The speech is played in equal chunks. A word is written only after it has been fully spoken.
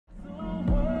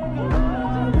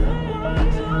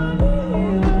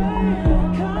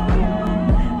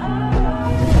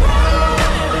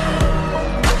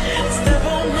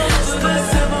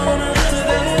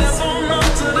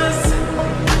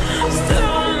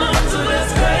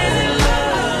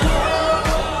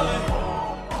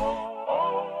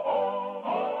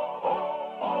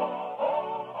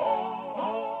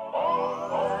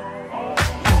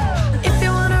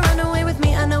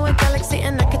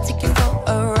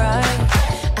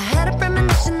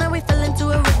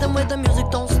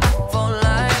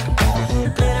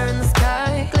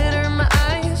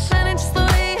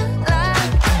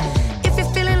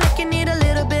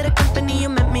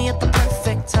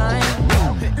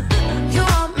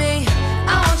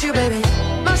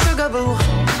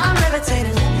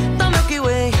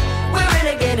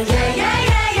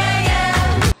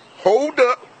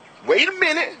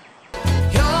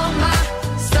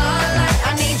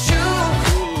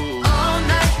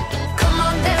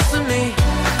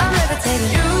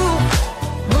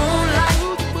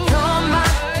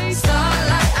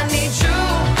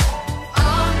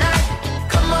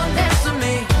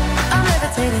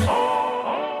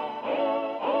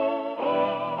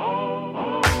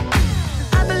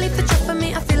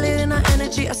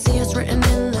energy, I see it's written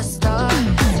in the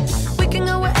stars. We can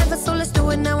go wherever, so let's do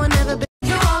it now or never.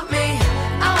 You want me,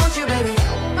 I want you, baby,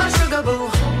 my sugar boo.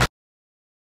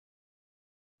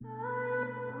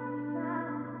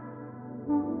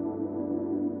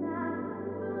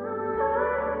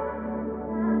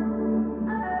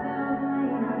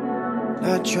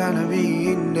 Not tryna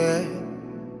be in there,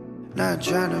 not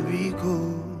tryna be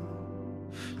cool,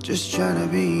 just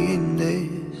tryna be in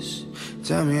this.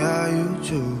 Tell me how you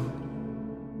do.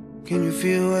 Can you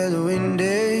feel where the wind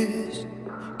is?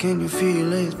 Can you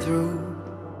feel it through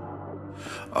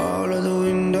all of the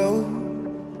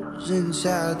windows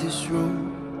inside this room?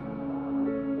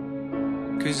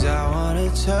 'Cause I wanna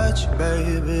touch you,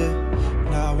 baby,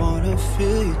 and I wanna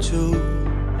feel you too.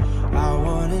 I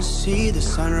wanna see the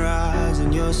sunrise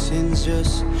and your sins,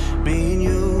 just me and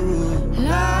you.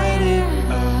 Light it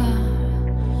up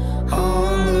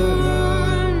on the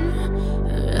run.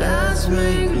 Let's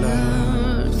make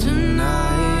love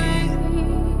tonight.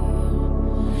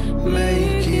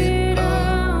 Make it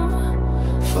up,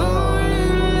 fall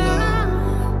in love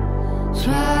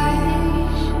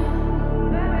twice.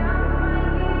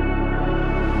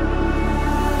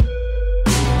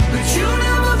 But you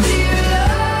never be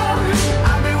alone.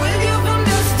 I'll be with you from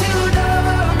dusk till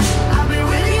dawn. I'll be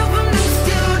with you from dusk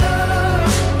till dawn.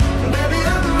 Baby,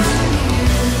 I'm right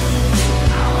here.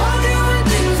 I want you when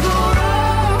things go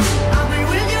wrong. I'll be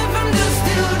with you from dusk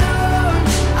till dawn.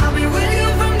 I'll be with you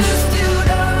from dusk till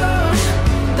dawn.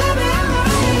 Baby, I'm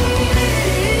right here.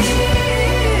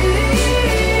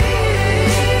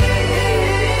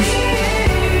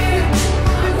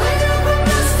 I'll be with you from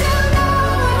dusk till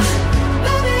dawn.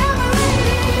 Baby, I'm right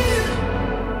here.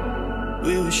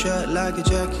 We were shut like a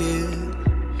jacket,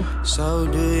 so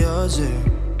do yours.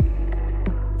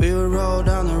 We would roll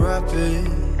down the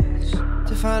rapids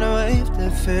to find a wave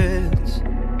that fits.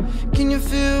 Can you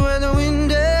feel where the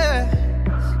wind is?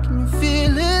 Can you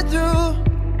feel it through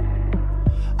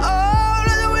all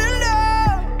of the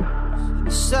windows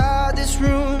inside this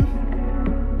room?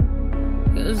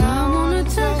 'Cause I wanna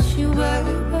touch you,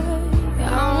 baby.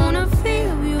 I wanna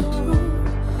feel you too.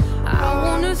 I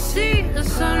wanna see the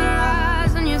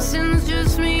sunrise and your sins,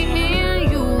 just me and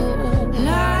you.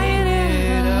 Light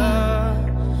it up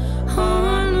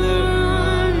on the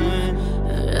run.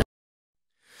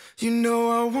 You know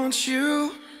I want you.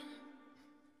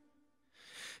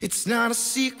 It's not a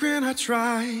secret I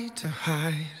try to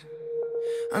hide.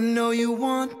 I know you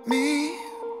want me,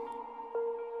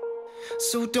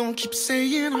 so don't keep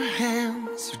saying our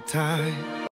hands are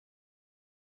tied.